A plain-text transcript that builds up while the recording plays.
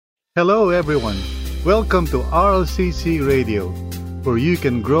Hello, everyone. Welcome to RLCC Radio, where you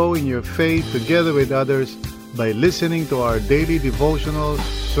can grow in your faith together with others by listening to our daily devotionals,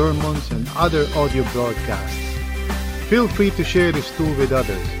 sermons, and other audio broadcasts. Feel free to share this tool with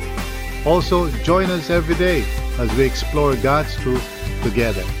others. Also, join us every day as we explore God's truth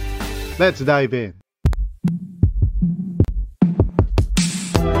together. Let's dive in.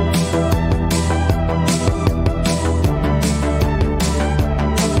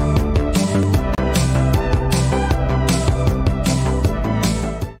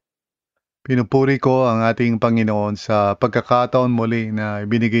 Pinupuri ko ang ating Panginoon sa pagkakataon muli na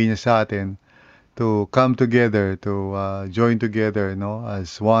ibinigay niya sa atin to come together, to join together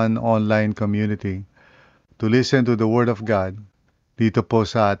as one online community, to listen to the Word of God dito po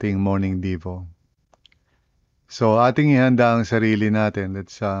sa ating Morning Devo. So ating ihanda ang sarili natin.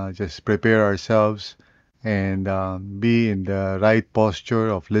 Let's just prepare ourselves and be in the right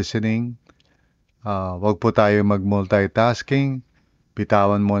posture of listening. Wag po tayo mag-multitasking.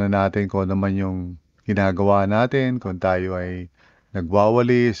 Bitawan muna natin kung ano man yung ginagawa natin, kung tayo ay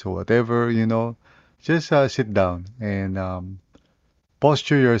nagwawalis or whatever, just sit down and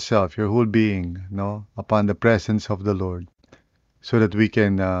posture yourself, your whole being, upon the presence of the Lord so that we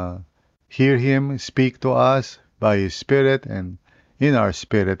can hear Him speak to us by His Spirit and in our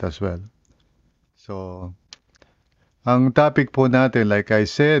spirit as well. So, ang topic po natin, like I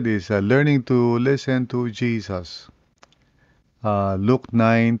said, is learning to listen to Jesus. Luke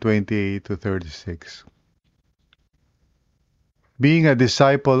 9:28 to 36. Being a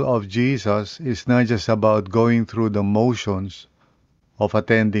disciple of Jesus is not just about going through the motions of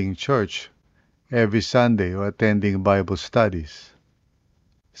attending church every Sunday or attending Bible studies.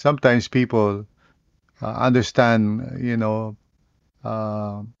 Sometimes people understand,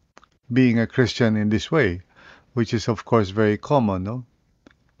 being a Christian in this way, which is of course very common, no?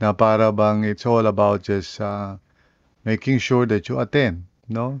 Na para bang it's all about just making sure that you attend,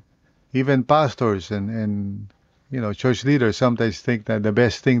 no? Even pastors and church leaders sometimes think that the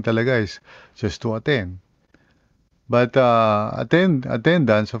best thing talaga is just to attend. But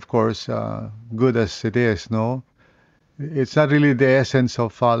attendance, of course, good as it is, no? It's not really the essence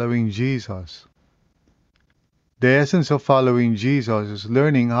of following Jesus. The essence of following Jesus is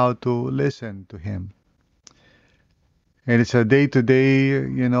learning how to listen to Him. And it's a day-to-day,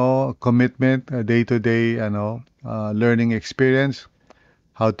 commitment, a day-to-day, learning experience,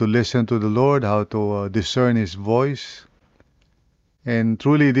 how to listen to the Lord, how to discern His voice. And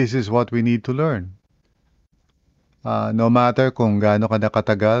truly, this is what we need to learn. No matter kung gaano ka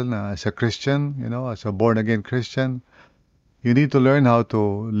nakatagal na as a Christian, as a born-again Christian, you need to learn how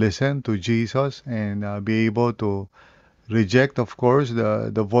to listen to Jesus and be able to reject, of course,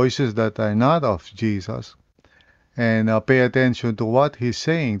 the voices that are not of Jesus. And pay attention to what He's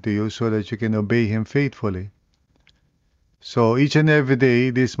saying to you so that you can obey Him faithfully. So each and every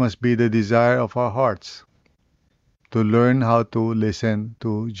day, this must be the desire of our hearts, to learn how to listen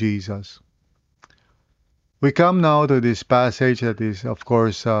to Jesus. We come now to this passage that is, of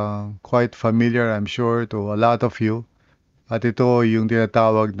course, quite familiar, I'm sure, to a lot of you. At ito yung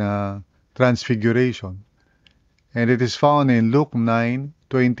tinatawag na transfiguration. And it is found in Luke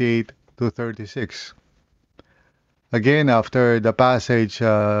 9:28 to 36. Again, after the passage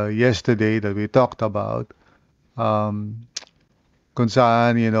yesterday that we talked about, kung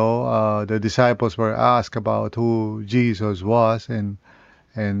saan, the disciples were asked about who Jesus was and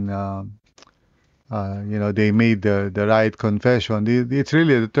they made the right confession. It's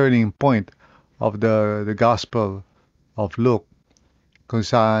really the turning point of the Gospel of Luke, kung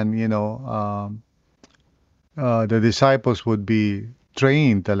saan, the disciples would be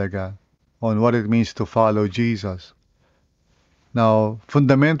trained talaga on what it means to follow Jesus. Now,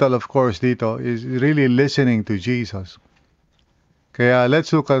 fundamental, of course, dito is really listening to Jesus. Kaya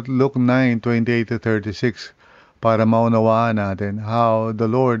let's look at Luke 9:28 to 36 para maunawaan natin how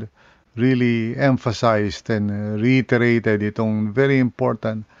the Lord really emphasized and reiterated itong very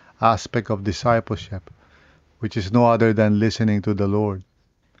important aspect of discipleship, which is no other than listening to the Lord.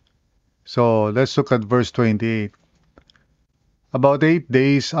 So let's look at verse 28. About 8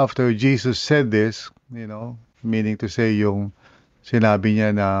 days after Jesus said this, meaning to say yung sinabi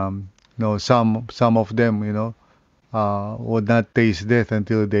niya na some of them, would not taste death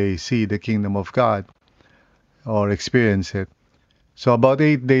until they see the kingdom of God or experience it. So about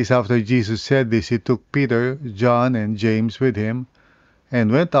 8 days after Jesus said this, He took Peter, John, and James with Him and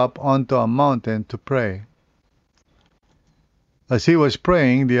went up onto a mountain to pray. As He was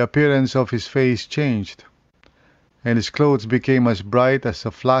praying, the appearance of His face changed, and His clothes became as bright as a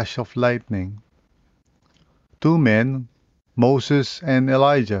flash of lightning. 2 men, Moses and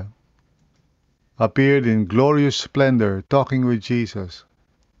Elijah, appeared in glorious splendor talking with Jesus.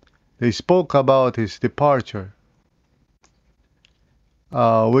 They spoke about his departure,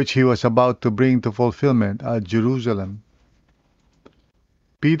 which he was about to bring to fulfillment at Jerusalem.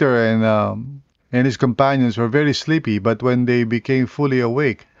 Peter and his companions were very sleepy, but when they became fully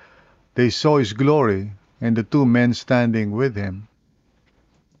awake, they saw his glory and the two men standing with him.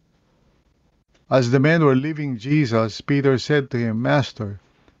 As the men were leaving Jesus, Peter said to him, "Master,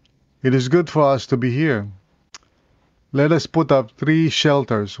 it is good for us to be here. Let us put up 3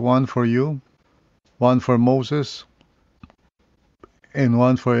 shelters, one for you, one for Moses, and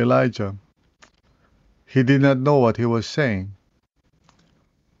one for Elijah." He did not know what he was saying.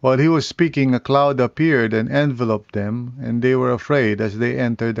 While he was speaking, a cloud appeared and enveloped them, and they were afraid as they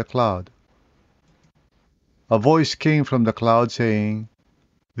entered the cloud. A voice came from the cloud saying,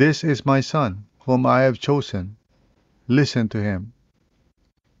 "This is my son, whom I have chosen. Listen to him."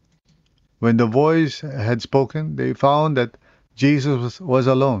 When the voice had spoken, they found that Jesus was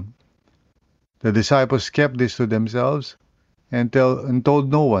alone. The disciples kept this to themselves and told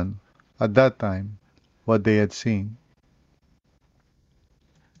no one at that time what they had seen.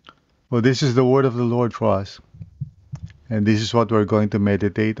 Well, this is the word of the Lord for us, and this is what we're going to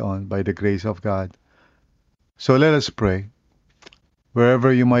meditate on by the grace of God. So let us pray.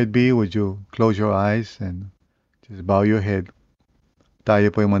 Wherever you might be, would you close your eyes and just bow your head? Tayo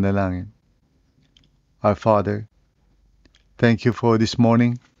po'y manalangin. Our Father, thank you for this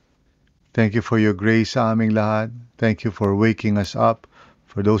morning. Thank you for your grace sa aming lahat. Thank you for waking us up,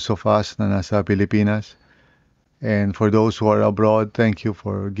 for those of us na nasa Pilipinas. And for those who are abroad, thank you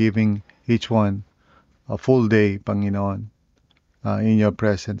for giving each one a full day, Panginoon, in your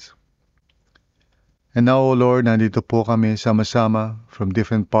presence. And now, O Lord, nandito po kami sama-sama from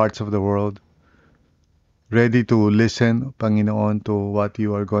different parts of the world, ready to listen, Panginoon, to what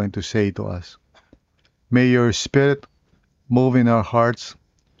you are going to say to us. May your Spirit move in our hearts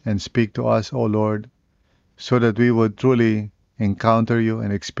and speak to us, O Lord, so that we would truly encounter you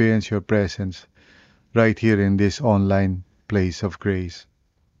and experience your presence right here in this online place of grace.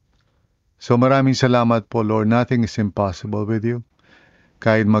 So maraming salamat po, Lord. Nothing is impossible with you.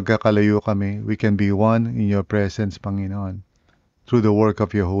 Kahit magkakalayo kami, we can be one in your presence, Panginoon, through the work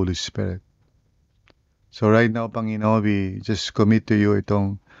of your Holy Spirit. So right now, Panginoon, we just commit to you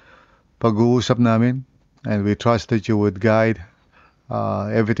itong pag-uusap namin, and we trust that you would guide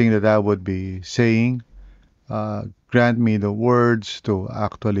everything that I would be saying. Grant me the words to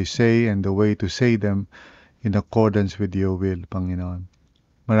actually say and the way to say them in accordance with your will, Panginoon.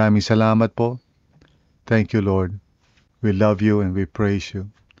 Maraming salamat po. Thank you, Lord. We love you and we praise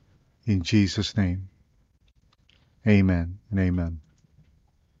you. In Jesus' name. Amen and amen.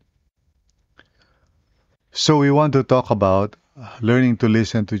 So we want to talk about learning to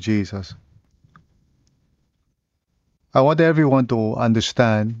listen to Jesus. I want everyone to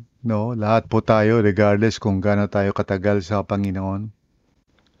understand, no, lahat po tayo, regardless kung gaano tayo katagal sa Panginoon.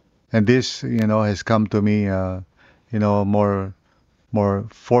 And this, has come to me, more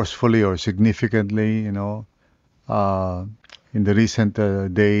forcefully or significantly, in the recent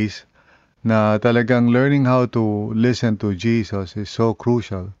days, na talagang learning how to listen to Jesus is so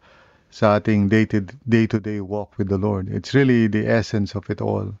crucial sa ating day-to-day walk with the Lord. It's really the essence of it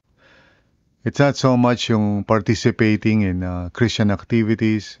all. It's not so much yung participating in Christian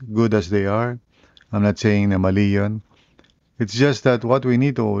activities, good as they are. I'm not saying na mali yun. It's just that what we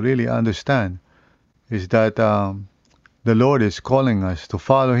need to really understand is that the Lord is calling us to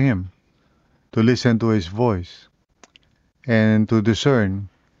follow Him, to listen to His voice, and to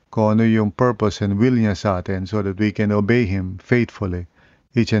discern kung ano yung purpose and will niya sa atin so that we can obey Him faithfully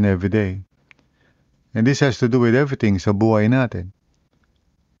each and every day. And this has to do with everything sa buhay natin.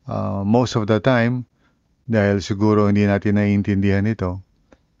 Most of the time, dahil siguro hindi natin naiintindihan ito,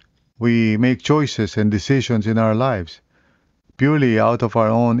 we make choices and decisions in our lives purely out of our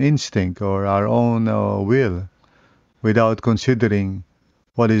own instinct or our own will, without considering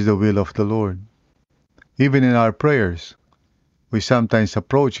what is the will of the Lord. Even in our prayers, we sometimes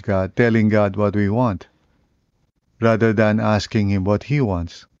approach God telling God what we want, rather than asking Him what He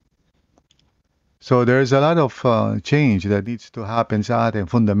wants. So there's a lot of change that needs to happen sa atin,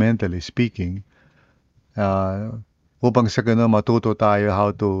 fundamentally speaking, upang sa ganun matuto tayo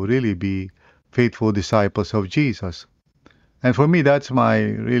how to really be faithful disciples of Jesus. And for me, that's my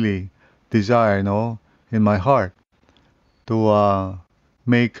really desire, in my heart, to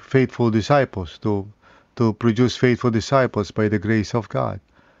make faithful disciples, to produce faithful disciples by the grace of God.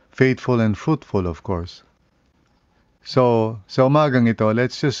 Faithful and fruitful, of course. So, sa umagang ito,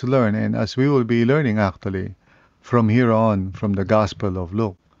 let's just learn, and as we will be learning actually, from here on, from the Gospel of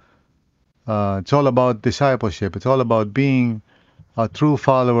Luke, It's all about discipleship. It's all about being a true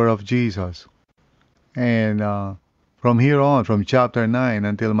follower of Jesus. And from here on, from chapter 9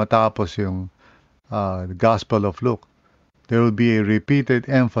 until matapos yung the Gospel of Luke, there will be a repeated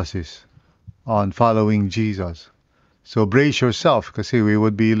emphasis on following Jesus. So brace yourself kasi we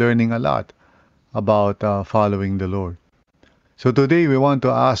would be learning a lot about following the Lord. So today we want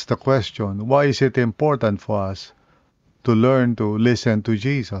to ask the question, why is it important for us to learn to listen to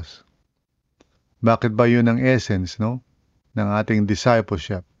Jesus? Bakit ba yun ang essence, no, ng ating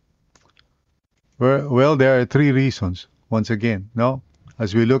discipleship? Well, there are three reasons, once again, no?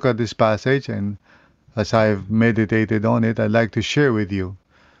 As we look at this passage and as I've meditated on it, I'd like to share with you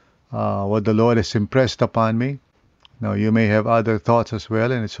what the Lord has impressed upon me. Now, you may have other thoughts as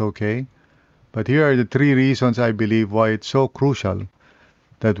well, and it's okay. But here are the three reasons I believe why it's so crucial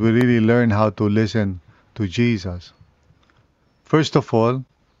that we really learn how to listen to Jesus. First of all,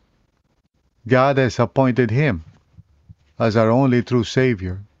 God has appointed Him as our only true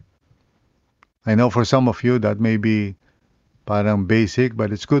Savior. I know for some of you that may be parang basic,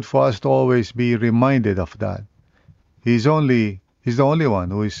 but it's good for us to always be reminded of that. He's the only one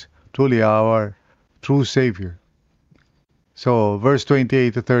who is truly our true Savior. So, verse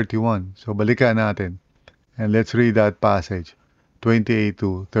 28 to 31. So, balikan natin. And let's read that passage, 28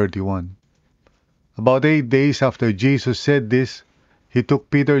 to 31. About 8 days after Jesus said this, he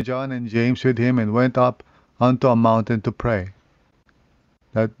took Peter, John, and James with him and went up onto a mountain to pray.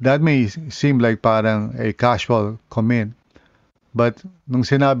 That may seem like parang a casual comment. But nung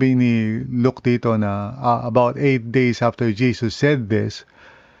sinabi ni Luke dito na about 8 days after Jesus said this,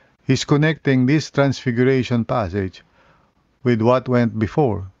 he's connecting this transfiguration passage with what went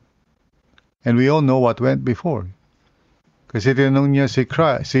before. And we all know what went before. Kasi tinanong niya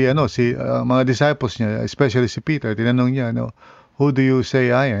mga disciples niya, especially si Peter, tinanong niya, who do you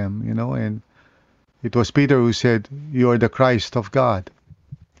say I am? And it was Peter who said, you are the Christ of God.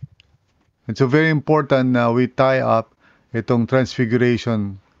 And so very important na we tie up itong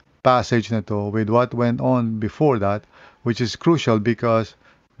transfiguration passage na to with what went on before that, which is crucial because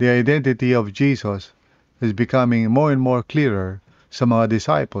the identity of Jesus is becoming more and more clearer sa mga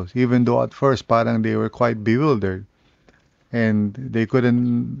disciples, even though at first parang they were quite bewildered and they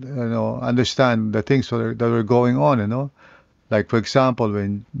couldn't understand the things that were going on, like for example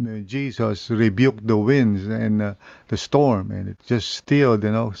when Jesus rebuked the winds and the storm and it just stilled,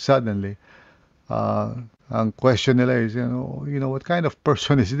 suddenly. Ang question nila is, what kind of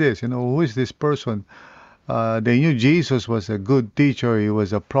person is this? Who is this person? They knew Jesus was a good teacher, he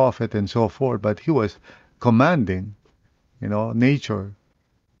was a prophet and so forth, but he was commanding, nature.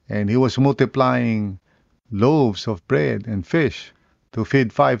 And he was multiplying loaves of bread and fish to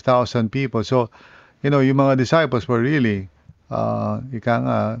feed 5,000 people. So, yung mga disciples were really, di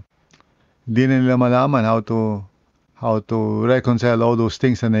na nila malaman how to reconcile all those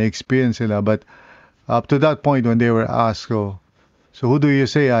things na na-experience nila. But up to that point when they were asked, so who do you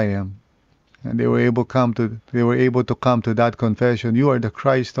say I am? And they were able to come to that confession, you are the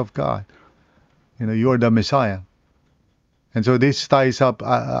Christ of God. You are the Messiah. And so this ties up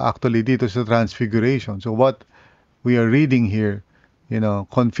actually dito sa transfiguration. So what we are reading here,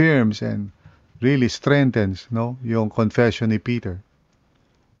 confirms and really strengthens, yung confession ni Peter.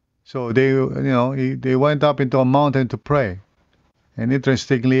 So they went up into a mountain to pray. And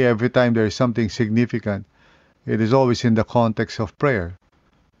interestingly, every time there is something significant, it is always in the context of prayer.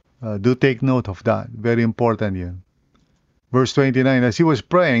 Do take note of that. Very important yun. Verse 29, as he was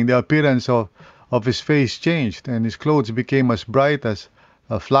praying, the appearance of his face changed, and his clothes became as bright as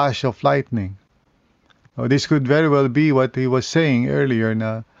a flash of lightning. Now, this could very well be what he was saying earlier,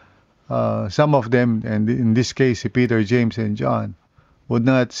 na some of them, and in this case, Peter, James, and John, would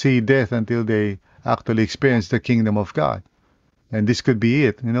not see death until they actually experience the kingdom of God. And this could be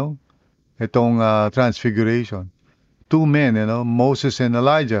it, itong transfiguration. Two men, Moses and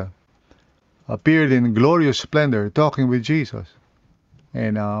Elijah, appeared in glorious splendor talking with Jesus.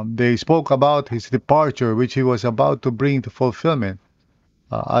 And they spoke about his departure, which he was about to bring to fulfillment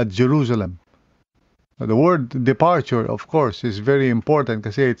at Jerusalem. Now, the word departure, of course, is very important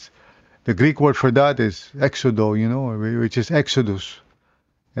because the Greek word for that is exodo, which is Exodus.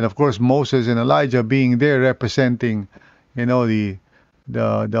 And of course, Moses and Elijah being there representing, the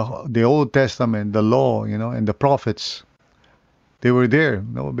Old Testament, the law, and the prophets. They were there,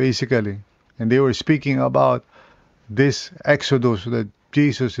 basically. And they were speaking about this Exodus that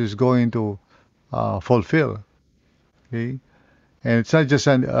Jesus is going to fulfill. Okay? And it's not just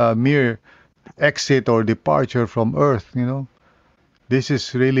a mere exit or departure from earth, This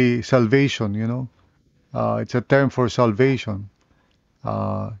is really salvation, It's a term for salvation.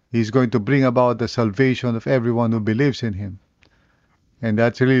 He's going to bring about the salvation of everyone who believes in Him. And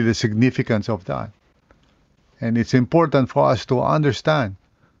that's really the significance of that. And it's important for us to understand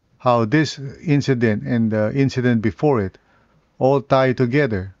how this incident and the incident before it all tie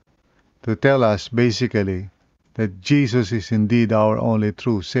together to tell us basically that Jesus is indeed our only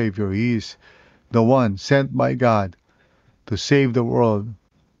true Savior. He is the one sent by God to save the world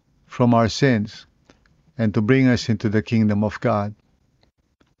from our sins and to bring us into the kingdom of God.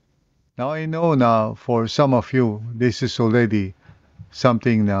 Now I know now for some of you, this is already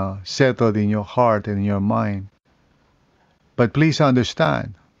something now settled in your heart and in your mind. But please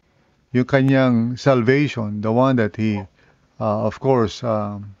understand, yung kanyang salvation, the one that He, of course,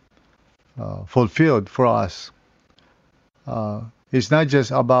 fulfilled for us, is not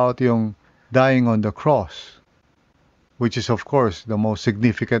just about yung dying on the cross, which is of course the most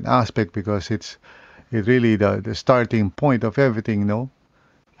significant aspect because it's really the starting point of everything, no?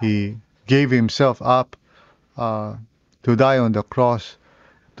 He gave Himself up to die on the cross,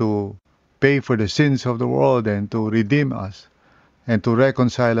 to pay for the sins of the world and to redeem us and to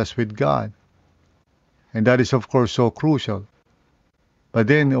reconcile us with God. And that is of course so crucial. But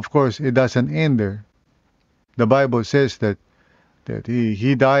then of course it doesn't end there. The Bible says that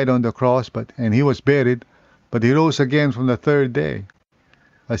he died on the cross and He was buried, but He rose again from the third day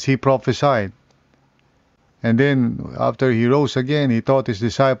as He prophesied. And then after He rose again, He taught His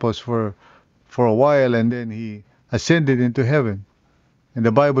disciples for a while, and then He ascended into heaven. And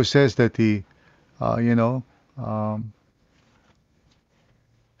the Bible says that He,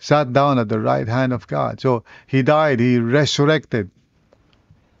 sat down at the right hand of God. So He died, He resurrected,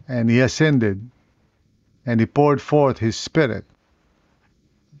 and He ascended, and He poured forth His Spirit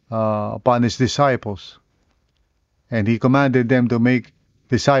upon His disciples. And He commanded them to make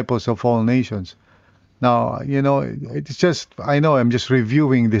disciples of all nations. Now, it's just, I know I'm just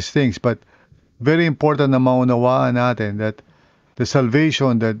reviewing these things, but very important na maunawaan natin that the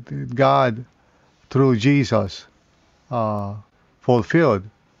salvation that God, through Jesus, fulfilled,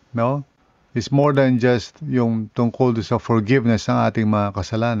 no, is more than just yung tungkol sa forgiveness ng ating mga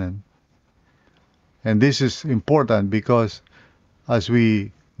kasalanan. And this is important because as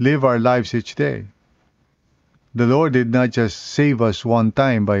we live our lives each day, the Lord did not just save us one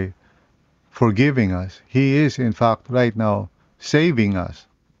time by forgiving us. He is, in fact, right now, saving us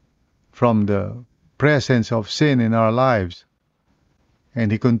from the presence of sin in our lives.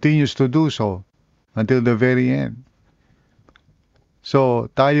 And He continues to do so until the very end. So,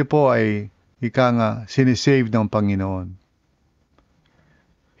 tayo po ay ika nga sinisave ng Panginoon.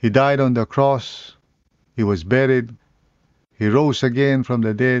 He died on the cross. He was buried. He rose again from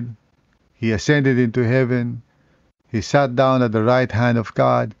the dead. He ascended into heaven. He sat down at the right hand of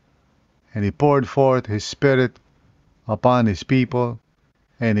God. And He poured forth His Spirit upon His people.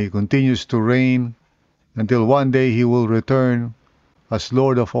 And He continues to reign until one day He will return as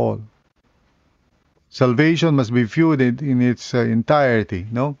Lord of all. Salvation must be viewed in its entirety,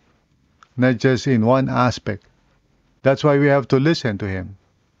 no? Not just in one aspect. That's why we have to listen to Him.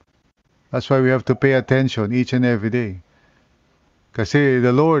 That's why we have to pay attention each and every day. Kasi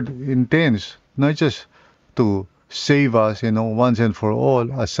the Lord intends not just to save us, once and for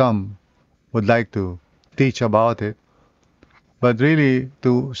all, as some would like to teach about it, but really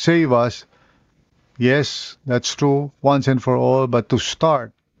to save us, yes, that's true, once and for all, but to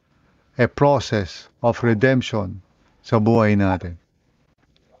start a process of redemption sa buhay natin.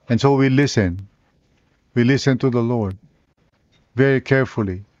 And so we listen. We listen to the Lord very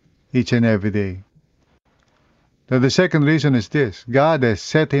carefully each and every day. Now the second reason is this: God has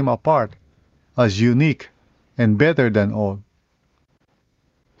set Him apart as unique and better than all.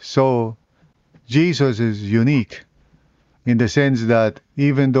 So Jesus is unique in the sense that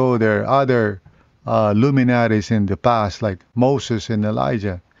even though there are other luminaries in the past like Moses and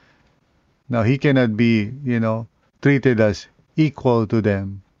Elijah, now He cannot be, treated as equal to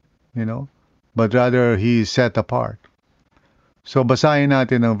them, but rather He is set apart. So basahin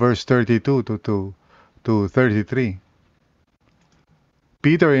natin ang verse 32 to 33.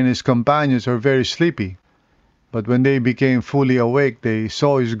 Peter and his companions were very sleepy, but when they became fully awake, they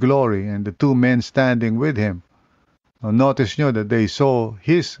saw His glory and the two men standing with Him. Now notice nyo that they saw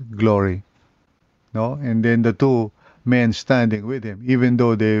His glory, no? And then the two men standing with Him, even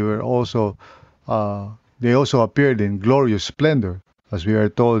though they also appeared in glorious splendor, as we are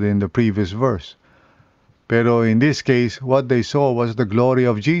told in the previous verse. Pero in this case, what they saw was the glory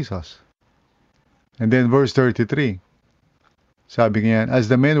of Jesus. And then verse 33, sabi niyan, as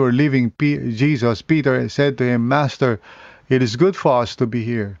the men were leaving Jesus, Peter said to Him, Master, it is good for us to be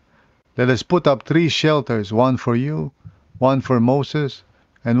here. Let us put up 3 shelters, one for you, one for Moses,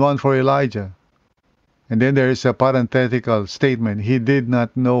 and one for Elijah. And then there is a parenthetical statement. He did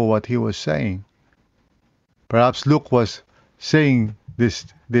not know what he was saying. Perhaps Luke was saying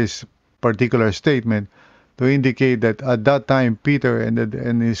this particular statement to indicate that at that time Peter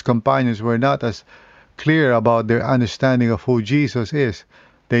and his companions were not as clear about their understanding of who Jesus is.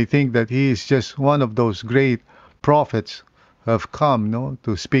 They think that he is just one of those great prophets who have come, no,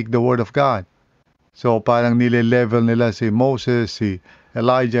 to speak the word of God. So parang nile-level nila si Moses, si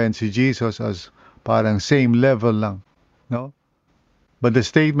Elijah, and si Jesus as parang same level lang, no? But the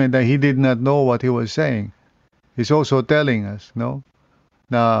statement that he did not know what he was saying is also telling us, no,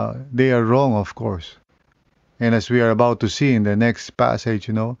 na they are wrong, of course. And as we are about to see in the next passage,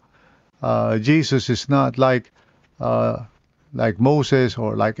 Jesus is not like Moses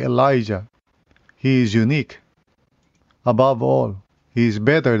or like Elijah. He is unique. Above all, he is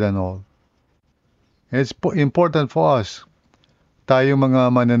better than all. And it's important for us, tayo mga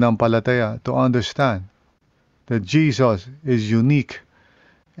mananampalataya, to understand that Jesus is unique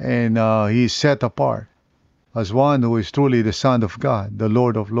and he is set apart as one who is truly the Son of God, the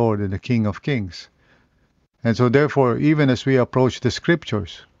Lord of Lords and the King of Kings. And so therefore, even as we approach the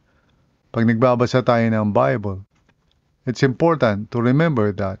Scriptures, pag nagbabasa tayo ng Bible, it's important to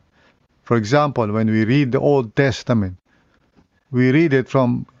remember that, for example, when we read the Old Testament, we read it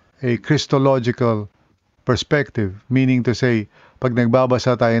from a Christological perspective, meaning to say, pag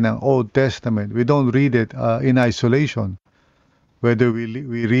nagbabasa tayo ng Old Testament, we don't read it in isolation. Whether we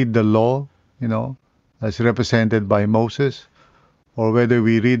read the law, as represented by Moses, or whether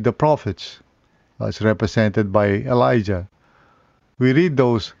we read the prophets, as represented by Elijah, we read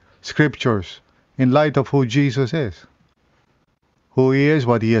those scriptures in light of who Jesus is, who he is,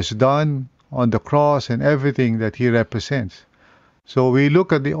 what he has done on the cross, and everything that he represents. So we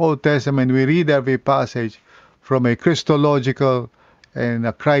look at the Old Testament, we read every passage from a Christological and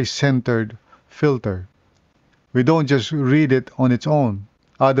a Christ-centered filter. We don't just read it on its own.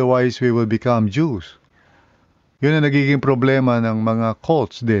 Otherwise, we will become Jews. Yun ang nagiging problema ng mga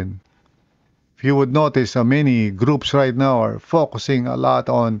cults din. If you would notice, many groups right now are focusing a lot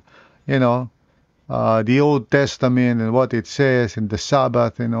on, the Old Testament and what it says in the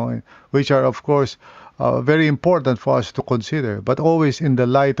Sabbath, which are, of course, very important for us to consider, but always in the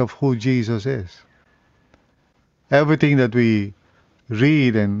light of who Jesus is. Everything that we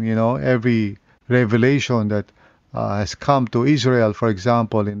read and, every revelation that has come to Israel, for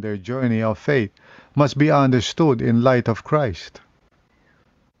example, in their journey of faith, must be understood in light of Christ.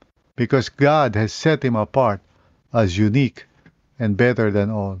 Because God has set him apart as unique and better than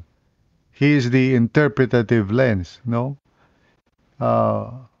all. He is the interpretative lens, no?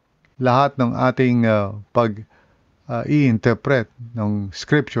 Lahat ng ating i-interpret ng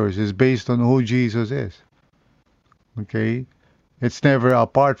scriptures is based on who Jesus is. Okay? It's never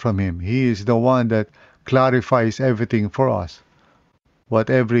apart from him. He is the one that clarifies everything for us. What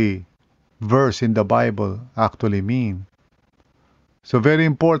every verse in the Bible actually mean. So very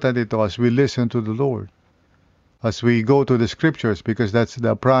important ito as we listen to the Lord, as we go to the scriptures, because that's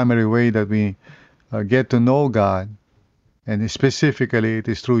the primary way that we get to know God, and specifically it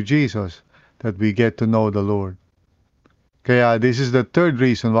is through Jesus that we get to know the Lord. Kaya this is the third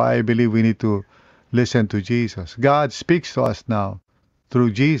reason why I believe we need to listen to Jesus. God speaks to us now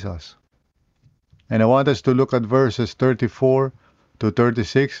through Jesus. And I want us to look at verses 34 to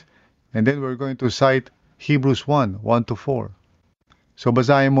 36, and then we're going to cite Hebrews 1:1-4. So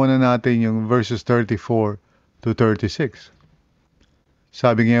basahin muna natin yung verses 34 to 36.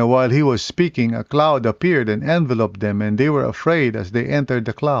 Sabi niya, while he was speaking, a cloud appeared and enveloped them, and they were afraid as they entered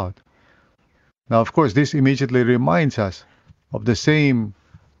the cloud. Now, of course, this immediately reminds us of the same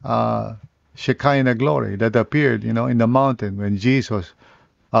Shekinah glory that appeared, in the mountain when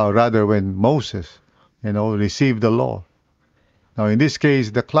when Moses, received the law. Now, in this case,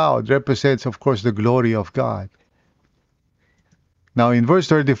 the cloud represents, of course, the glory of God. Now, in verse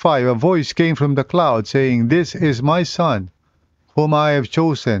 35, a voice came from the cloud saying, "This is my son, whom I have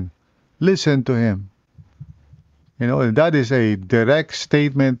chosen. Listen to him." That is a direct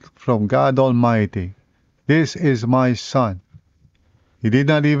statement from God Almighty. This is my son. He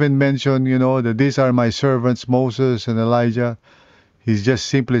did not even mention, that these are my servants, Moses and Elijah. He just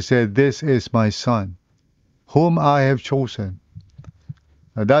simply said, "This is my son, whom I have chosen."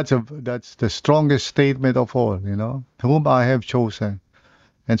 Now that's the strongest statement of all, whom I have chosen.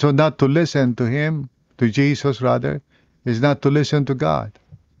 And so not to listen to him, to Jesus rather, is not to listen to God.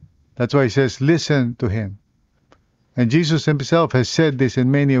 That's why he says, listen to him. And Jesus himself has said this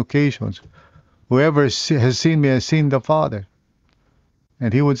in many occasions. Whoever has seen me has seen the Father.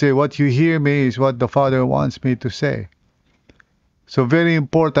 And he would say, what you hear me is what the Father wants me to say. So very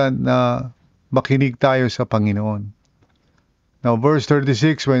important na makinig tayo sa Panginoon. Now verse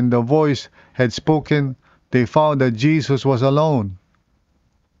 36, when the voice had spoken, they found that Jesus was alone.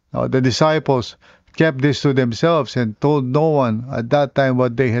 Now the disciples kept this to themselves and told no one at that time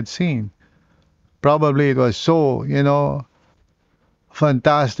what they had seen. Probably it was so,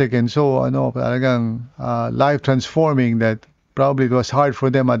 fantastic and so, talagang life transforming that probably it was hard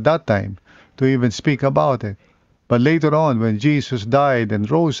for them at that time to even speak about it. But later on, when Jesus died and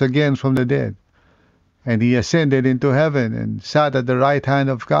rose again from the dead, and he ascended into heaven and sat at the right hand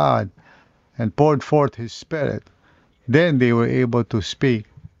of God and poured forth his Spirit, then they were able to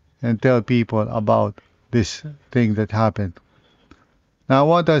speak and tell people about this thing that happened. Now I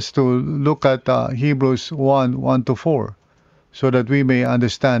want us to look at Hebrews 1:1-4 so that we may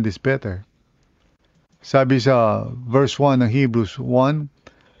understand this better. Sabi sa verse 1 ng Hebrews 1,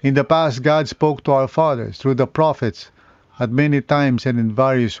 in the past God spoke to our fathers through the prophets at many times and in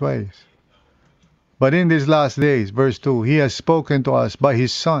various ways. But in these last days, verse 2, he has spoken to us by his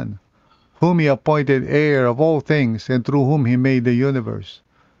Son, whom he appointed heir of all things and through whom he made the universe.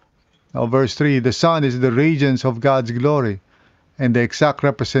 Now verse 3, the Son is the radiance of God's glory and the exact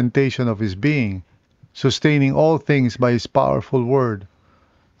representation of his being, sustaining all things by his powerful word.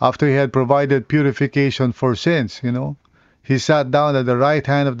 After he had provided purification for sins, he sat down at the right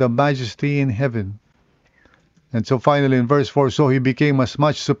hand of the Majesty in heaven. And so finally in verse 4, so he became as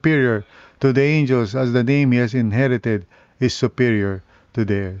much superior to the angels as the name he has inherited is superior to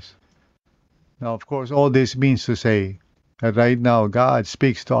theirs. Now, of course, all this means to say that right now God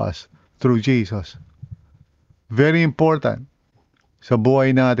speaks to us through Jesus. Very important sa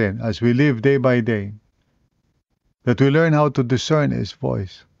buhay natin as we live day by day, that we learn how to discern His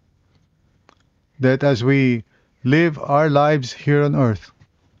voice. That as we live our lives here on earth,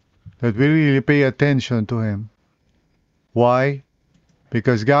 that we really pay attention to Him. Why?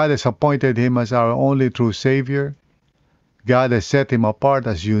 Because God has appointed Him as our only true Savior. God has set Him apart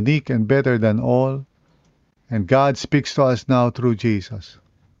as unique and better than all. And God speaks to us now through Jesus.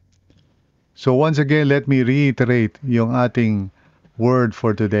 So once again, let me reiterate yung ating word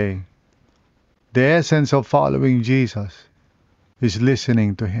for today. The essence of following Jesus is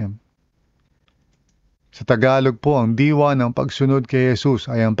listening to Him. Sa Tagalog po, ang diwa ng pagsunod kay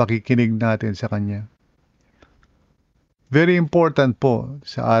Jesus ay ang pakikinig natin sa Kanya. Very important po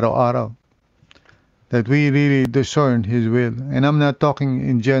sa araw-araw that we really discern His will. And I'm not talking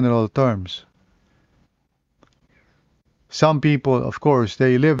in general terms. Some people, of course,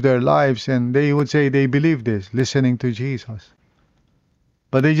 they live their lives and they would say they believe this, listening to Jesus.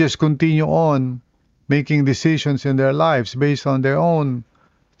 But they just continue on making decisions in their lives based on their own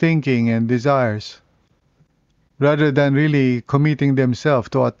thinking and desires, rather than really committing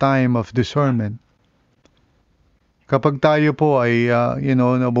themselves to a time of discernment. Kapag tayo po ay,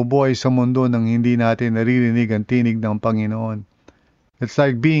 nabubuhay sa mundo nang hindi natin naririnig ang tinig ng Panginoon, it's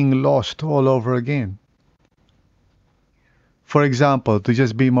like being lost all over again. For example, to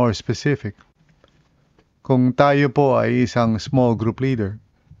just be more specific, kung tayo po ay isang small group leader,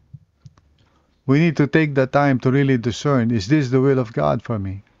 we need to take the time to really discern, is this the will of God for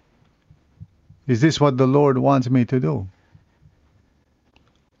me? Is this what the Lord wants me to do?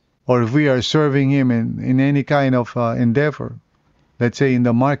 Or if we are serving Him in any kind of endeavor, let's say in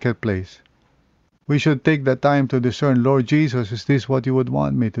the marketplace, we should take the time to discern, Lord Jesus, is this what you would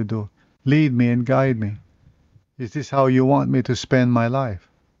want me to do? Lead me and guide me. Is this how you want me to spend my life?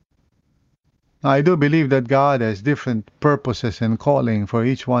 Now, I do believe that God has different purposes and calling for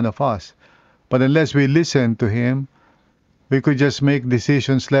each one of us. But unless we listen to Him, we could just make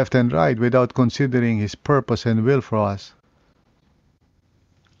decisions left and right without considering His purpose and will for us.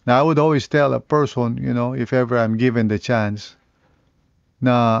 Now, I would always tell a person, if ever I'm given the chance,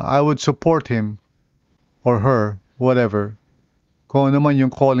 na I would support him or her, whatever, kung ano man yung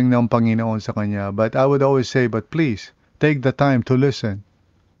calling ng Panginoon sa kanya. But I would always say, but please, take the time to listen.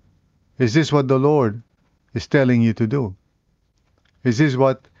 Is this what the Lord is telling you to do? Is this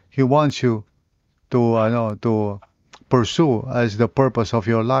what He wants you to pursue as the purpose of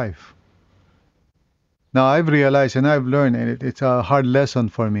your life? Now, I've realized and I've learned, and it's a hard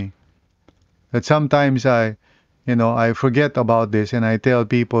lesson for me, that sometimes I forget about this and I tell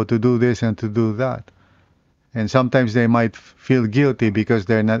people to do this and to do that. And sometimes they might feel guilty because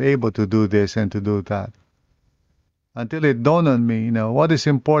they're not able to do this and to do that. Until it dawned on me, what is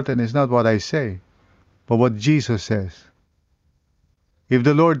important is not what I say, but what Jesus says. If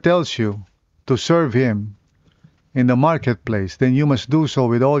the Lord tells you to serve Him in the marketplace, then you must do so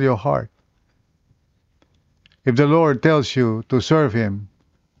with all your heart. If the Lord tells you to serve Him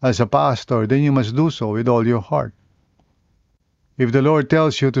as a pastor, then you must do so with all your heart. If the Lord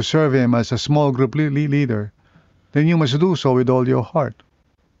tells you to serve Him as a small group leader, then you must do so with all your heart.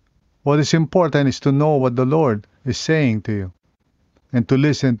 What is important is to know what the Lord is saying to you and to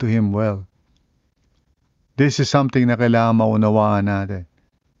listen to Him well. This is something na kailangan maunawaan natin.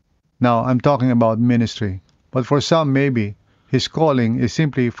 Now, I'm talking about ministry, but for some maybe, His calling is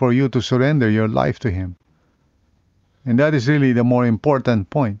simply for you to surrender your life to Him. And that is really the more important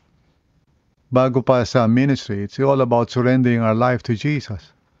point. Bago pa sa ministry, it's all about surrendering our life to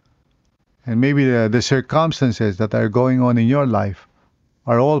Jesus. And maybe the circumstances that are going on in your life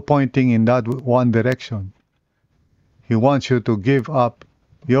are all pointing in that one direction. He wants you to give up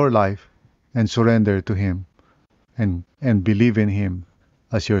your life and surrender to Him and believe in Him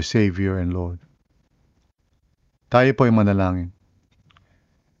as your Savior and Lord. Tayo po'y manalangin.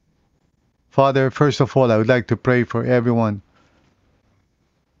 Father, first of all, I would like to pray for everyone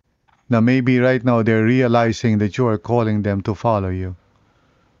now maybe right now they're realizing that you are calling them to follow you.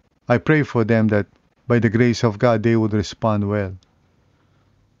 I pray for them that by the grace of God, they would respond well.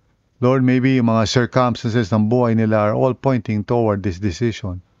 Lord, maybe yung mga circumstances ng buhay nila are all pointing toward this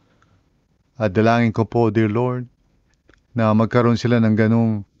decision. At dalangin ko po, dear Lord, na magkaroon sila ng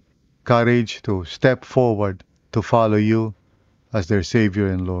ganung courage to step forward to follow you as their Savior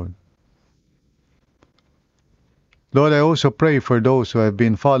and Lord. Lord, I also pray for those who have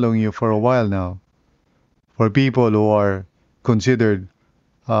been following you for a while now, for people who are considered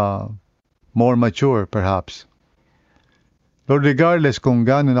more mature perhaps. Lord, regardless kung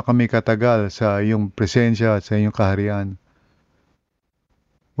gaano na kami katagal sa iyong presensya at sa iyong kaharian,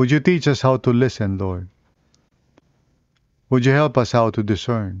 would you teach us how to listen, Lord? Would you help us how to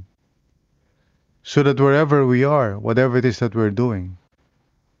discern? So that wherever we are, whatever it is that we're doing,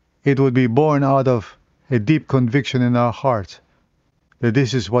 it would be born out of a deep conviction in our hearts that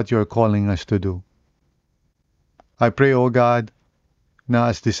this is what you're calling us to do. I pray, O God, na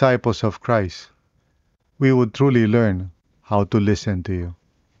as disciples of Christ, we would truly learn how to listen to you.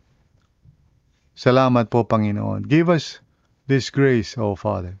 Salamat po, Panginoon. Give us this grace, O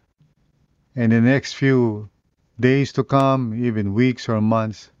Father. And in the next few days to come, even weeks or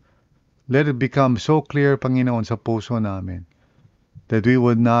months, let it become so clear, Panginoon, sa puso namin that we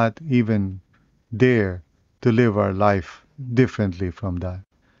would not even dare to live our life differently from that.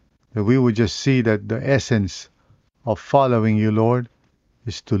 That we would just see that the essence of following you, Lord,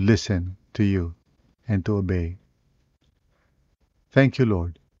 is to listen to you and to obey. Thank you,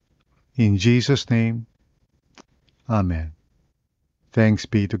 Lord. In Jesus' name, Amen. Thanks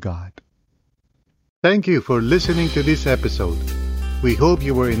be to God. Thank you for listening to this episode. We hope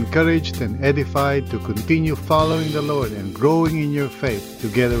you were encouraged and edified to continue following the Lord and growing in your faith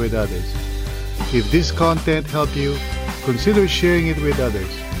together with others. If this content helped you, consider sharing it with others.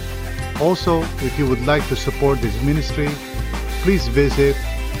 Also, if you would like to support this ministry, please visit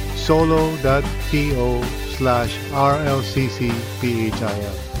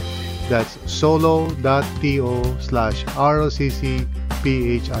solo.to/RLCCPHIL. That's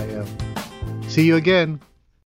solo.to/RLCCPHIL. See you again.